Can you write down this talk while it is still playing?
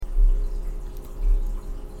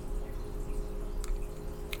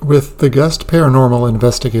With the guest paranormal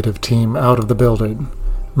investigative team out of the building,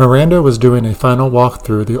 Miranda was doing a final walk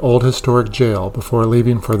through the old historic jail before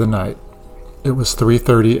leaving for the night. It was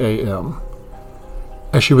 3:30 a.m.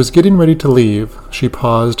 As she was getting ready to leave, she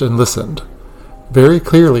paused and listened. Very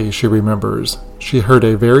clearly, she remembers, she heard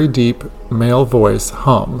a very deep male voice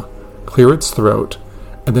hum, clear its throat,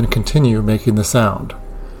 and then continue making the sound.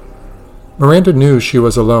 Miranda knew she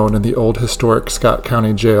was alone in the old historic Scott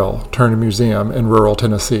County Jail turned museum in rural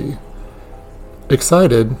Tennessee.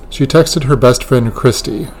 Excited, she texted her best friend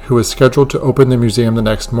Kristy, who was scheduled to open the museum the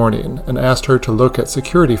next morning, and asked her to look at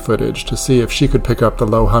security footage to see if she could pick up the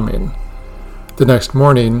low humming. The next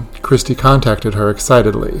morning, Kristy contacted her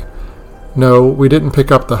excitedly. "No, we didn't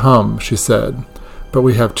pick up the hum," she said, "but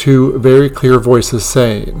we have two very clear voices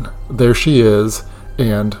saying, 'There she is,'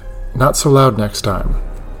 and 'Not so loud next time.'"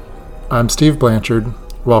 I'm Steve Blanchard.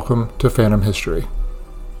 Welcome to Phantom History.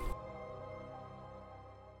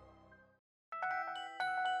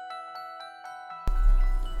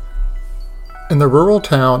 In the rural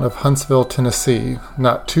town of Huntsville, Tennessee,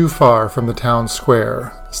 not too far from the town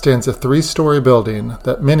square, stands a 3-story building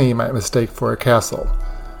that many might mistake for a castle.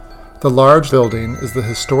 The large building is the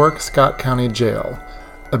historic Scott County Jail,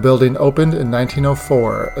 a building opened in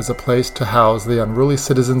 1904 as a place to house the unruly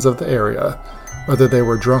citizens of the area, whether they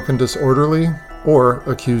were drunk and disorderly or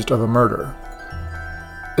accused of a murder.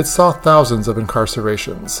 It saw thousands of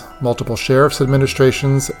incarcerations, multiple sheriff's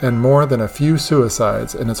administrations, and more than a few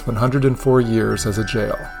suicides in its 104 years as a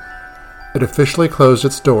jail. It officially closed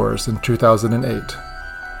its doors in 2008.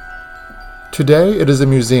 Today, it is a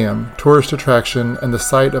museum, tourist attraction, and the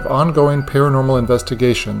site of ongoing paranormal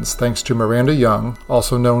investigations thanks to Miranda Young,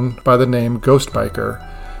 also known by the name Ghost Biker,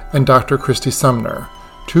 and Dr. Kristy Sumner,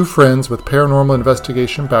 two friends with paranormal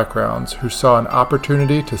investigation backgrounds who saw an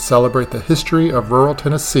opportunity to celebrate the history of rural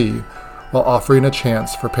Tennessee while offering a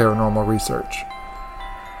chance for paranormal research.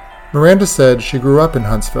 Miranda said she grew up in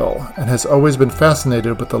Huntsville and has always been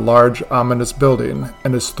fascinated with the large, ominous building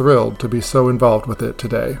and is thrilled to be so involved with it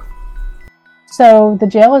today. So the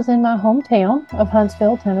jail is in my hometown of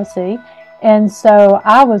Huntsville, Tennessee, and so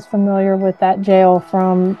I was familiar with that jail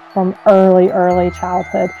from early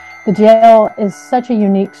childhood. The jail is such a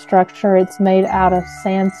unique structure. It's made out of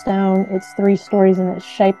sandstone. It's 3 stories and it's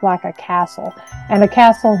shaped like a castle. And a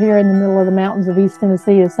castle here in the middle of the mountains of East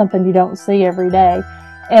Tennessee is something you don't see every day.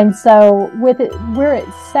 And so with it, where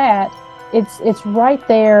it's sat, it's right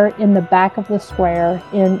there in the back of the square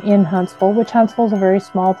in Huntsville, which Huntsville is a very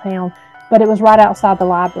small town, but it was right outside the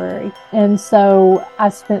library. And so I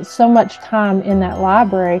spent so much time in that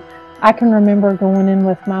library. I can remember going in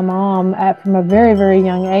with my mom from a very, very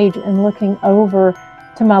young age and looking over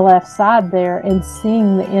to my left side there and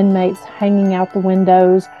seeing the inmates hanging out the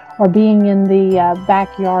windows or being in the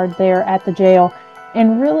backyard there at the jail,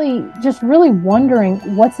 and really wondering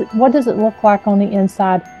what does it look like on the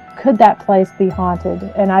inside? Could that place be haunted?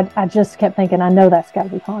 And I just kept thinking, I know that's got to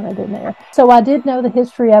be haunted in there. So I did know the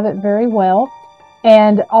history of it very well.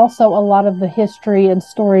 And also a lot of the history and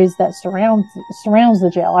stories that surrounds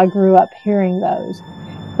the jail. I grew up hearing those.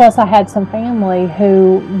 Plus, I had some family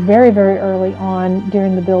who very, very early on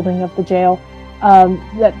during the building of the jail,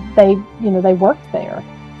 that they worked there.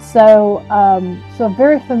 So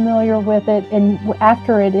very familiar with it. And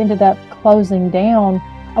after it ended up closing down,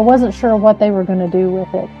 I wasn't sure what they were going to do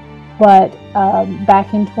with it. But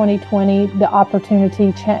back in 2020, the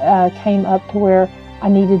opportunity came up to where I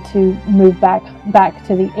needed to move back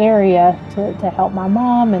to the area to help my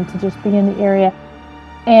mom and to just be in the area.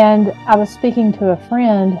 And I was speaking to a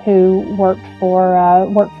friend who worked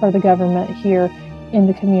for the government here in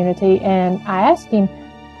the community, and I asked him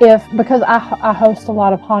because I host a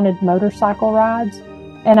lot of haunted motorcycle rides,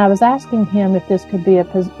 and I was asking him if this could be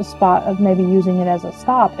a spot of maybe using it as a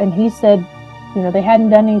stop. And he said, they hadn't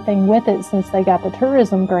done anything with it since they got the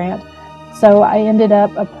tourism grant. So I ended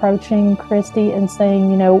up approaching Kristy and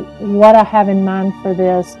saying, what I have in mind for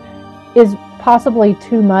this is possibly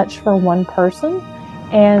too much for one person.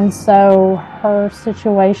 And so her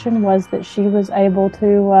situation was that she was able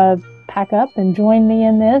to pack up and join me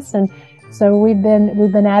in this. And so we've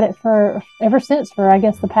been at it ever since for I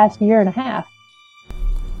guess the past year and a half.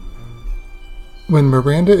 When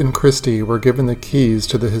Miranda and Kristy were given the keys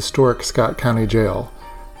to the historic Scott County Jail,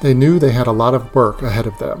 they knew they had a lot of work ahead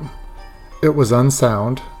of them. It was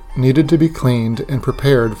unsound, needed to be cleaned, and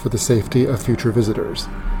prepared for the safety of future visitors.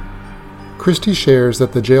 Kristy shares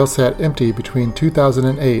that the jail sat empty between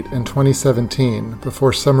 2008 and 2017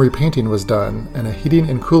 before some repainting was done and a heating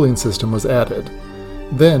and cooling system was added.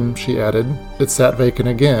 Then, she added, it sat vacant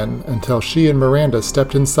again until she and Miranda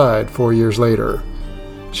stepped inside 4 years later.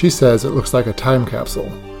 She says it looks like a time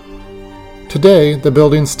capsule. Today, the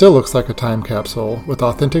building still looks like a time capsule, with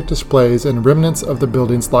authentic displays and remnants of the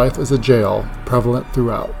building's life as a jail prevalent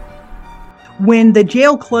throughout. When the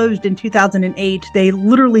jail closed in 2008, they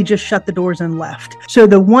literally just shut the doors and left. So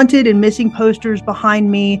the wanted and missing posters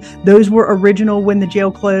behind me, those were original when the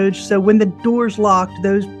jail closed. So when the doors locked,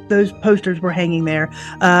 those posters were hanging there.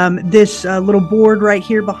 This little board right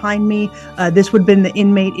here behind me, this would have been the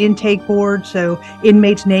inmate intake board. So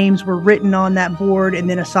inmates' names were written on that board and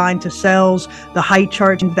then assigned to cells. The height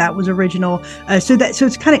chart, that was original. So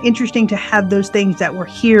it's kind of interesting to have those things that were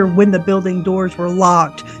here when the building doors were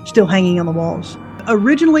locked still hanging on the walls.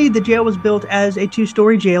 Originally, the jail was built as a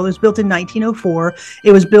two-story jail. It was built in 1904.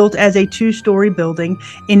 It was built as a two-story building.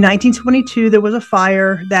 In 1922, there was a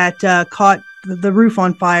fire that caught the roof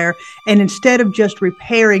on fire, and instead of just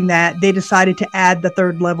repairing that, they decided to add the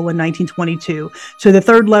third level in 1922. So the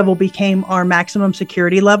third level became our maximum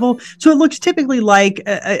security level. So it looks typically like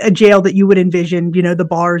a jail that you would envision, the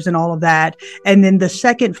bars and all of that. And then the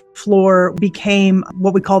second floor became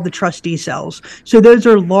what we call the trustee cells. So those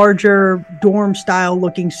are larger dorm style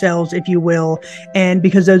looking cells, if you will, and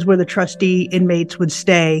because those were the trustee inmates would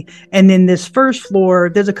stay. And then this first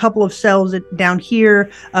floor, there's a couple of cells down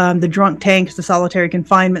here, the drunk tanks, the solitary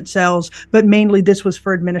confinement cells, but mainly this was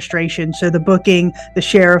for administration. So the booking, the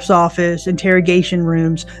sheriff's office, interrogation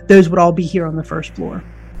rooms, those would all be here on the first floor.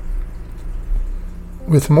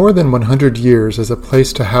 With more than 100 years as a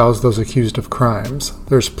place to house those accused of crimes,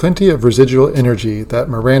 there's plenty of residual energy that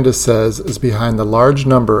Miranda says is behind the large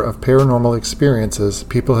number of paranormal experiences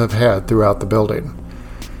people have had throughout the building.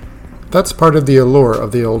 That's part of the allure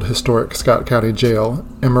of the old historic Scott County Jail,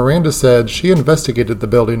 and Miranda said she investigated the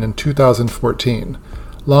building in 2014,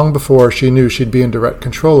 long before she knew she'd be in direct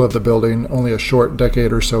control of the building only a short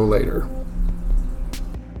decade or so later.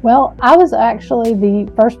 Well, I was actually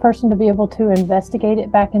the first person to be able to investigate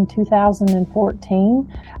it back in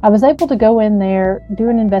 2014. I was able to go in there, do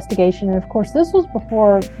an investigation, and of course this was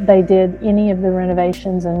before they did any of the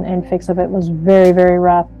renovations and fix of it. It was very, very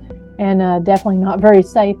rough. And definitely not very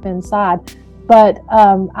safe inside. But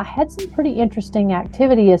I had some pretty interesting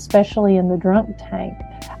activity, especially in the drunk tank.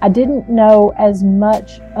 I didn't know as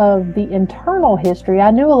much of the internal history. I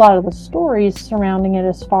knew a lot of the stories surrounding it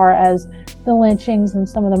as far as the lynchings and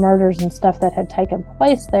some of the murders and stuff that had taken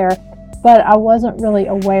place there, but I wasn't really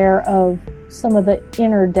aware of some of the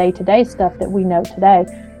inner day-to-day stuff that we know today.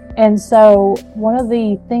 And so one of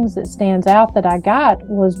the things that stands out that I got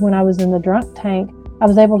was when I was in the drunk tank, I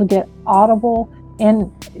was able to get audible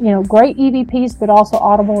and, great EVPs, but also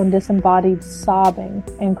audible and disembodied sobbing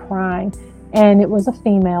and crying. And it was a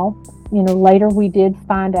female. Later we did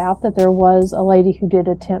find out that there was a lady who did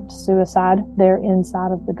attempt suicide there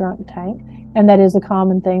inside of the drunk tank. And that is a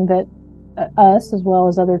common thing that us, as well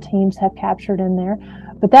as other teams, have captured in there.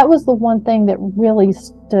 But that was the one thing that really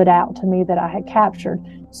stood out to me that I had captured.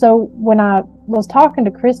 So when I was talking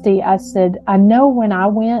to Kristy, I said, I know when I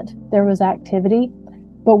went, there was activity.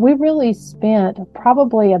 But we really spent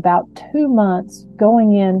probably about 2 months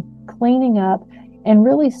going in, cleaning up, and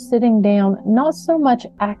really sitting down, not so much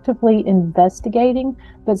actively investigating,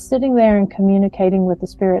 but sitting there and communicating with the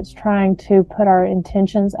spirits, trying to put our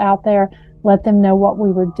intentions out there, let them know what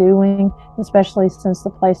we were doing, especially since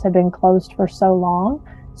the place had been closed for so long.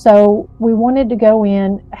 So we wanted to go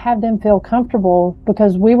in, have them feel comfortable,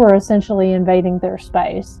 because we were essentially invading their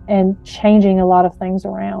space and changing a lot of things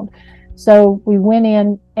around. So we went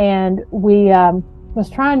in and we was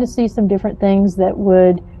trying to see some different things that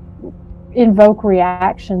would invoke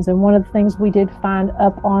reactions. And one of the things we did find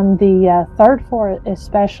up on the third floor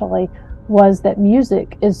especially was that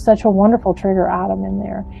music is such a wonderful trigger item in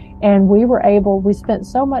there. And we spent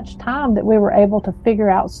so much time that we were able to figure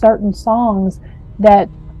out certain songs that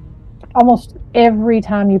almost every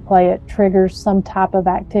time you play it triggers some type of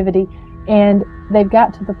activity. And they've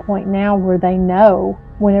got to the point now where they know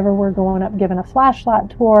whenever we're going up giving a flashlight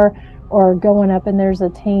tour or going up and there's a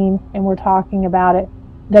team and we're talking about it,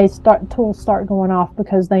 tools start going off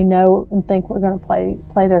because they know and think we're going to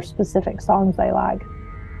play their specific songs they like.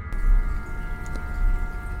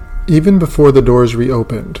 Even before the doors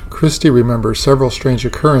reopened, Kristy remembers several strange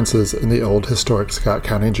occurrences in the old historic Scott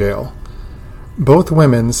County Jail. Both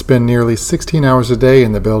women spend nearly 16 hours a day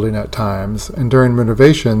in the building at times, and during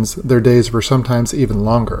renovations, their days were sometimes even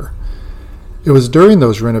longer. It was during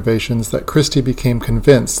those renovations that Kristy became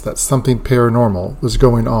convinced that something paranormal was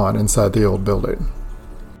going on inside the old building.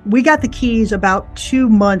 We got the keys about 2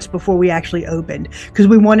 months before we actually opened, because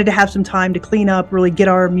we wanted to have some time to clean up, really get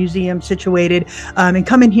our museum situated, and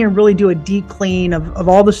come in here and really do a deep clean of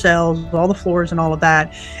all the cells, all the floors and all of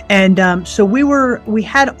that. And so we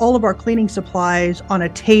had all of our cleaning supplies on a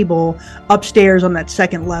table upstairs on that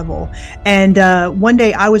second level. And one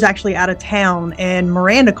day I was actually out of town, and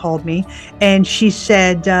Miranda called me, and she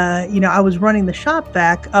said, I was running the shop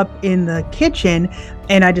vac up in the kitchen,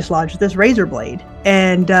 and I dislodged this razor blade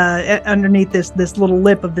and underneath this little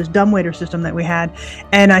lip of this dumbwaiter system that we had.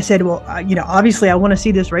 And I said, well, obviously I want to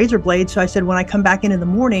see this razor blade. So I said, when I come back in the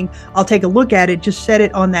morning, I'll take a look at it, just set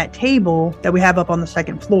it on that table that we have up on the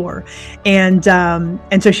second floor. And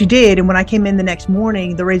so she did. And when I came in the next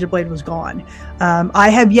morning, the razor blade was gone. I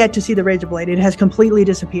have yet to see the razor blade. It has completely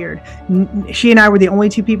disappeared. She and I were the only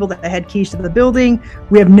two people that had keys to the building.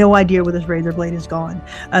 We have no idea where this razor blade is gone.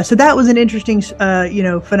 So that was an interesting,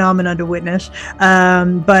 phenomenon to witness.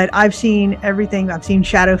 But I've seen everything. I've seen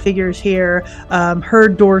shadow figures here,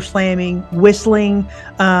 heard doors slamming, whistling,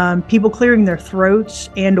 people clearing their throats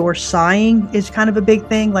and or sighing is kind of a big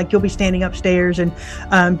thing. Like you'll be standing upstairs and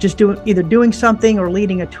just either doing something or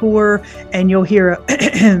leading a tour, and you'll hear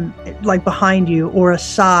like behind you, or a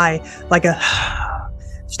sigh, like a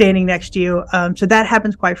standing next to you. So that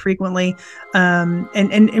happens quite frequently. And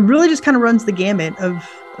it really just kind of runs the gamut of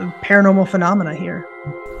paranormal phenomena here.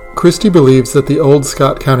 Kristy believes that the old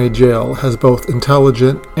Scott County Jail has both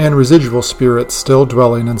intelligent and residual spirits still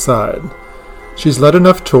dwelling inside. She's led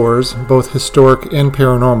enough tours, both historic and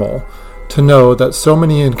paranormal, to know that so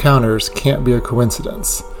many encounters can't be a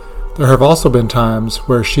coincidence. There have also been times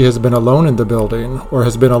where she has been alone in the building, or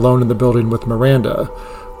has been alone in the building with Miranda,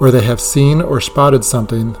 where they have seen or spotted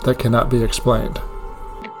something that cannot be explained.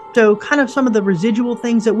 So kind of some of the residual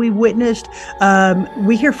things that we've witnessed,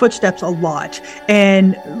 we hear footsteps a lot.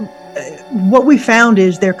 And what we found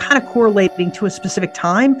is they're kind of correlating to a specific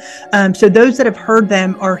time. So those that have heard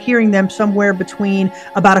them are hearing them somewhere between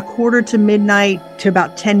about a quarter to midnight to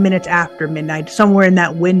about 10 minutes after midnight. Somewhere in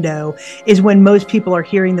that window is when most people are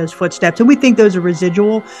hearing those footsteps. And we think those are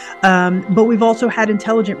residual. But we've also had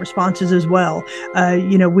intelligent responses as well.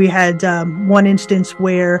 We had one instance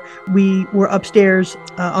where we were upstairs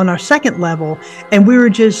on our second level, and we were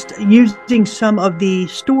just using some of the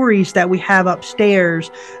stories that we have upstairs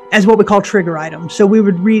as what we call trigger items. So we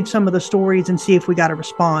would read some of the stories and see if we got a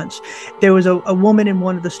response. There was a woman in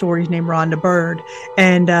one of the stories named Rhonda Bird.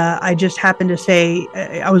 And I just happened to say,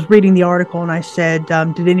 I was reading the article and I said,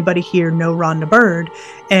 did anybody here know Rhonda Bird?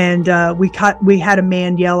 And we had a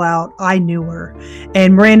man yell out, I knew her.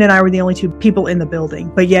 And Miranda and I were the only two people in the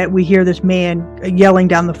building, but yet we hear this man yelling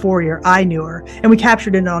down the foyer, I knew her. And we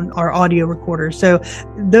captured it on our audio recorder. So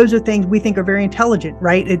those are things we think are very intelligent,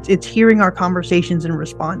 right? It's hearing our conversations and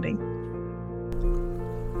responding.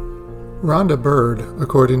 Rhonda Bird,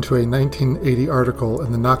 according to a 1980 article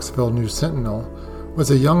in the Knoxville News Sentinel,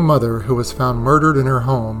 was a young mother who was found murdered in her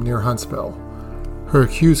home near Huntsville. Her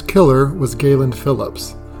accused killer was Galen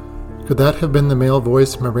Phillips. Could that have been the male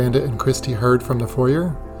voice Miranda and Kristy heard from the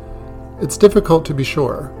foyer? It's difficult to be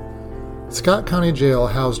sure. Scott County Jail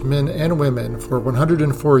housed men and women for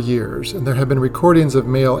 104 years, and there have been recordings of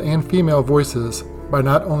male and female voices by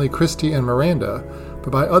not only Kristy and Miranda,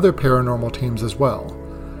 but by other paranormal teams as well.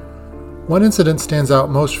 One incident stands out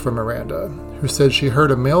most for Miranda, who said she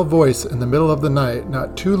heard a male voice in the middle of the night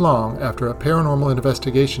not too long after a paranormal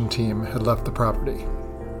investigation team had left the property.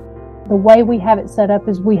 The way we have it set up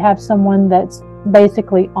is we have someone that's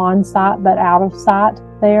basically on site but out of sight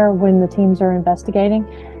there when the teams are investigating.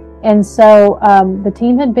 And so the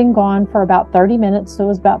team had been gone for about 30 minutes, so it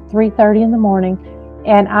was about 3:30 in the morning,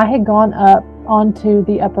 and I had gone up onto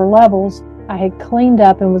the upper levels. I had cleaned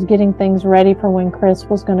up and was getting things ready for when Chris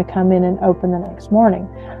was going to come in and open the next morning.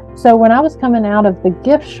 So when I was coming out of the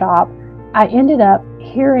gift shop, I ended up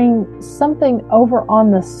hearing something over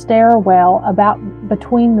on the stairwell about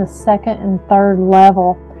between the second and third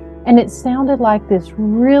level. And it sounded like this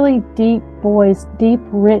really deep voice, deep,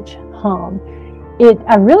 rich hum.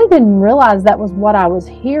 I really didn't realize that was what I was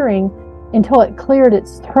hearing until it cleared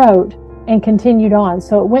its throat and continued on.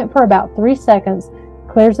 So it went for about 3 seconds,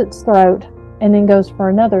 clears its throat, and then goes for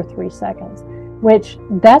another 3 seconds, which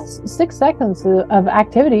that's 6 seconds of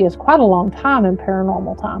activity is quite a long time in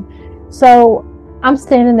paranormal time. So I'm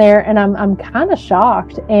standing there and I'm kind of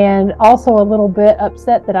shocked and also a little bit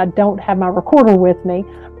upset that I don't have my recorder with me.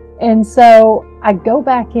 And so I go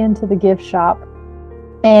back into the gift shop,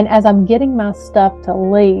 and as I'm getting my stuff to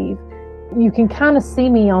leave, you can kind of see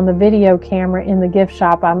me on the video camera in the gift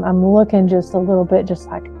shop. I'm looking just a little bit just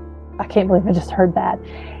like, I can't believe I just heard that.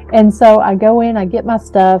 And so I go in, I get my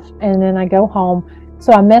stuff, and then I go home.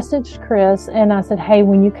 So I messaged Chris and I said, hey,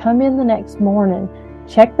 when you come in the next morning,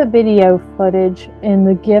 check the video footage in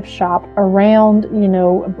the gift shop around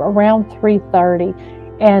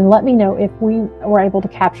 3:30 and let me know if we were able to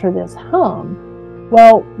capture this hum.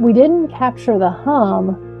 Well, we didn't capture the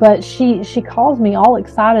hum, but she calls me all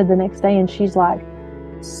excited the next day and she's like,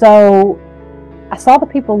 so I saw the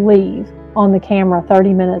people leave on the camera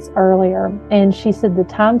 30 minutes earlier, and she said the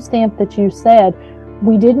timestamp that you said,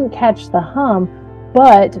 we didn't catch the hum,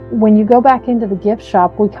 but when you go back into the gift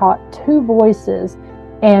shop, we caught two voices,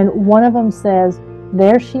 and one of them says,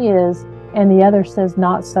 there she is, and the other says,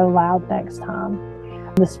 not so loud next time.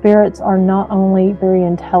 The spirits are not only very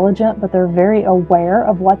intelligent, but they're very aware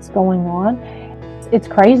of what's going on. It's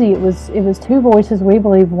crazy. It was two voices, we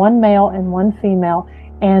believe, one male and one female,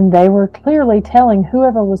 and they were clearly telling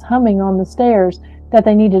whoever was humming on the stairs that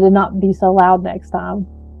they needed to not be so loud next time.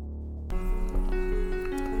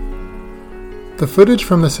 The footage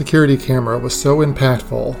from the security camera was so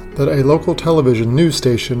impactful that a local television news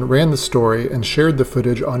station ran the story and shared the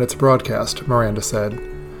footage on its broadcast, Miranda said.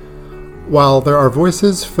 While there are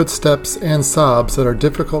voices, footsteps, and sobs that are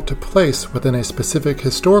difficult to place within a specific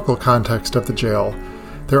historical context of the jail,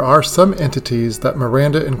 there are some entities that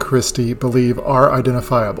Miranda and Kristy believe are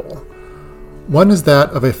identifiable. One is that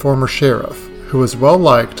of a former sheriff who was well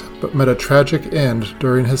liked but met a tragic end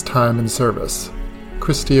during his time in service.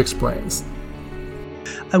 Kristy explains.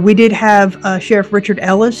 We did have Sheriff Richard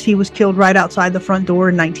Ellis. He was killed right outside the front door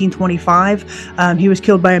in 1925. He was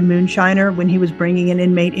killed by a moonshiner when he was bringing an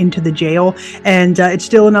inmate into the jail. And it's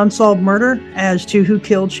still an unsolved murder as to who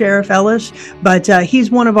killed Sheriff Ellis. But he's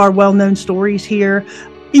one of our well-known stories here.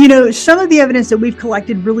 You know, some of the evidence that we've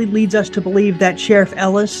collected really leads us to believe that Sheriff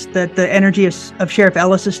Ellis, that the energy of Sheriff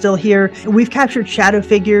Ellis is still here. We've captured shadow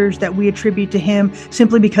figures that we attribute to him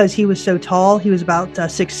simply because he was so tall. He was about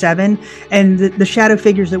 6'7", and the shadow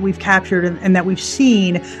figures that we've captured and that we've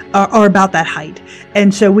seen are about that height.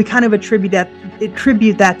 And so we kind of attribute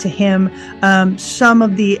that to him. Some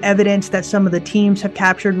of the evidence that some of the teams have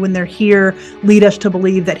captured when they're here lead us to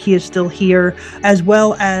believe that he is still here, as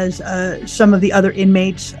well as some of the other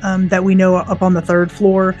inmates that we know up on the third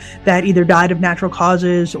floor that either died of natural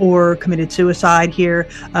causes or committed suicide here.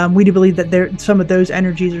 We do believe that some of those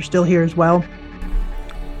energies are still here as well.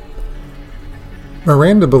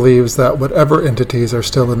 Miranda believes that whatever entities are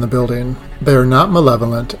still in the building, they are not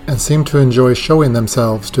malevolent and seem to enjoy showing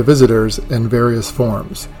themselves to visitors in various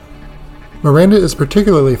forms. Miranda is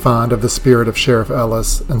particularly fond of the spirit of Sheriff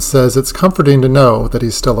Ellis and says it's comforting to know that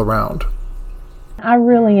he's still around. I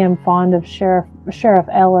really am fond of Sheriff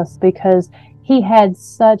Ellis because he had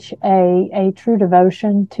such a true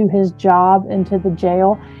devotion to his job and to the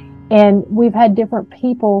jail. And we've had different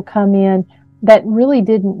people come in that really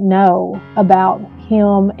didn't know about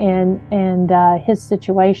him and his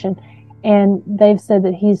situation. And they've said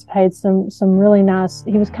that he's paid some really nice,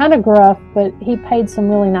 he was kind of gruff, but he paid some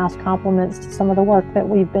really nice compliments to some of the work that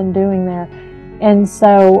we've been doing there. And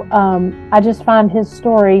so I just find his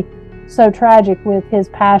story so tragic with his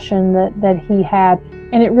passion that he had,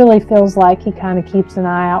 and it really feels like he kind of keeps an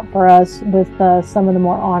eye out for us with some of the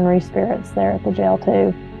more ornery spirits there at the jail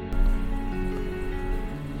too.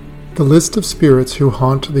 The list of spirits who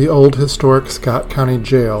haunt the old historic Scott County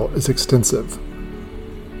Jail is extensive.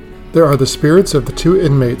 There are the spirits of the two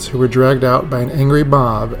inmates who were dragged out by an angry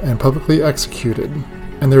mob and publicly executed,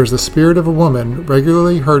 and there is the spirit of a woman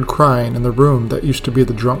regularly heard crying in the room that used to be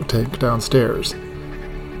the drunk tank downstairs.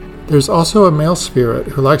 There's also a male spirit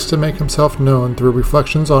who likes to make himself known through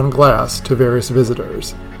reflections on glass to various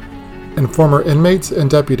visitors. And former inmates and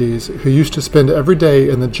deputies who used to spend every day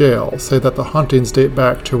in the jail say that the hauntings date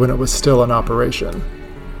back to when it was still in operation.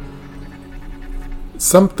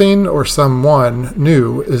 Something or someone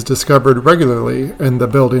new is discovered regularly in the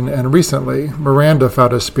building, and recently Miranda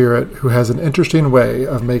found a spirit who has an interesting way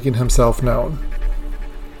of making himself known.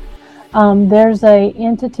 There's a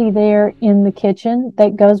entity there in the kitchen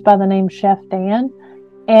that goes by the name Chef Dan,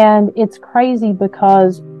 and it's crazy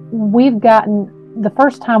because we've gotten, the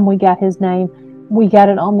first time we got his name, we got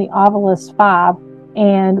it on the Ovilus 5,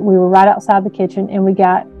 and we were right outside the kitchen, and we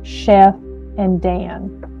got Chef and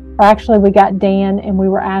Dan. Or actually, we got Dan, and we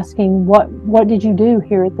were asking, what did you do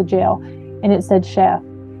here at the jail? And it said Chef.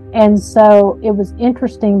 And so it was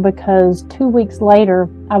interesting because 2 weeks later,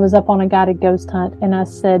 I was up on a guided ghost hunt, and I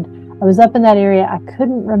said, I was up in that area. I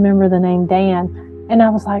couldn't remember the name Dan. And I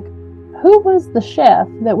was like, who was the chef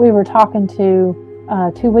that we were talking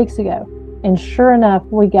to 2 weeks ago? And sure enough,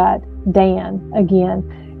 we got Dan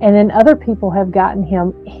again. And then other people have gotten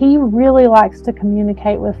him. He really likes to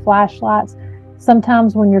communicate with flashlights.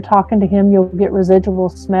 Sometimes when you're talking to him, you'll get residual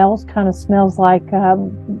smells, kind of smells like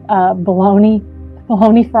bologna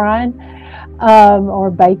frying or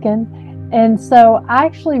bacon. And so I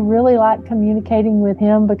actually really like communicating with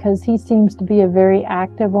him because he seems to be a very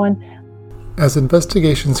active one. As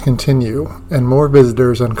investigations continue and more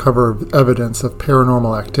visitors uncover evidence of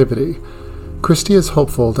paranormal activity, Kristy is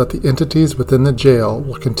hopeful that the entities within the jail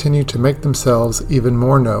will continue to make themselves even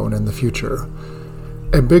more known in the future.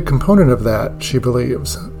 A big component of that, she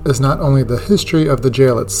believes, is not only the history of the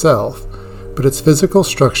jail itself, but its physical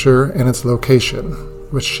structure and its location,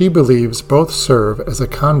 which she believes both serve as a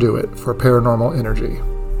conduit for paranormal energy.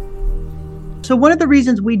 So one of the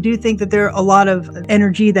reasons we do think that there are a lot of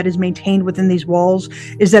energy that is maintained within these walls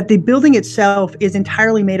is that the building itself is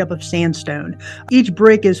entirely made up of sandstone. Each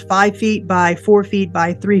brick is 5 feet by 4 feet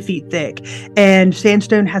by 3 feet thick, and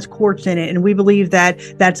sandstone has quartz in it. And we believe that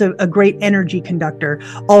that's a great energy conductor.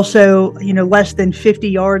 Also, less than 50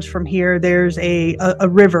 yards from here, there's a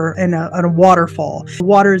river and a waterfall.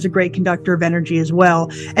 Water is a great conductor of energy as well.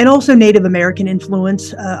 And also Native American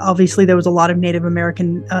influence. Obviously, there was a lot of Native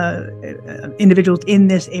American individuals in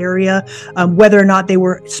this area. Whether or not they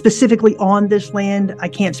were specifically on this land, I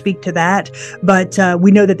can't speak to that, but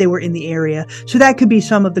we know that they were in the area. So that could be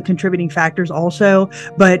some of the contributing factors also.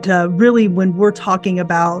 But really, when we're talking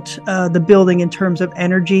about the building in terms of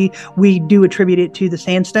energy, we do attribute it to the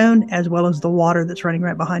sandstone as well as the water that's running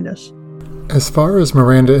right behind us. As far as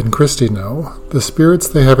Miranda and Kristy know, the spirits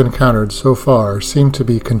they have encountered so far seem to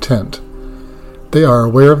be content. They are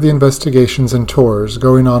aware of the investigations and tours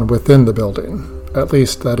going on within the building, at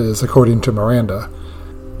least that is according to Miranda.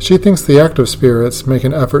 She thinks the active spirits make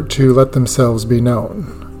an effort to let themselves be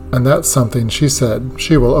known, and that's something she said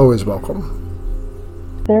she will always welcome.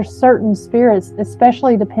 There's certain spirits,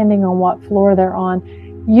 especially depending on what floor they're on,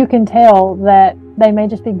 you can tell that they may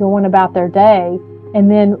just be going about their day,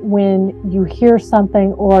 and then when you hear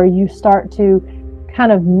something or you start to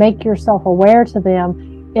kind of make yourself aware to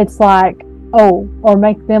them, it's like, or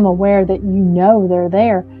make them aware that they're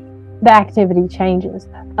there, the activity changes.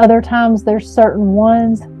 Other times there's certain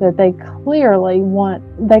ones that they clearly want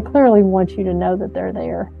you to know that they're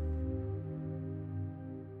there.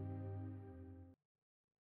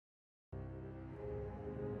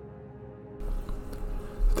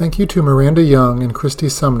 Thank you to Miranda Young and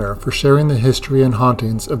Kristy Sumner for sharing the history and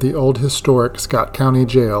hauntings of the old historic Scott County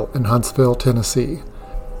Jail in Huntsville, Tennessee.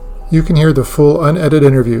 You can hear the full unedited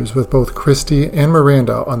interviews with both Kristy and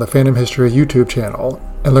Miranda on the Phantom History YouTube channel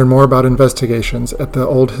and learn more about investigations at the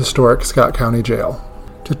old historic Scott County Jail.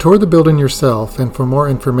 To tour the building yourself and for more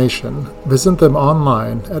information, visit them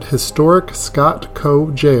online at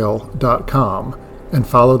historicscottcojail.com and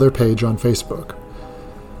follow their page on Facebook.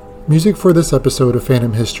 Music for this episode of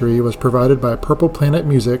Phantom History was provided by Purple Planet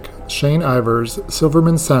Music, Shane Ivers,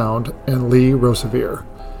 Silverman Sound, and Lee Rosevier.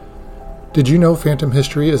 Did you know Phantom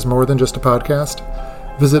History is more than just a podcast?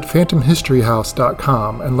 Visit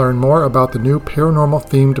phantomhistoryhouse.com and learn more about the new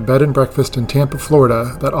paranormal-themed bed and breakfast in Tampa,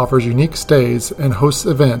 Florida that offers unique stays and hosts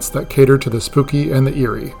events that cater to the spooky and the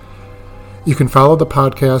eerie. You can follow the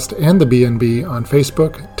podcast and the B&B on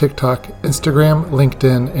Facebook, TikTok, Instagram,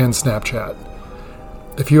 LinkedIn, and Snapchat.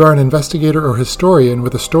 If you are an investigator or historian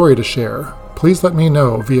with a story to share, please let me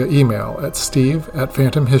know via email at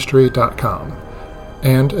steve@phantomhistory.com.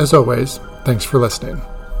 And as always, thanks for listening.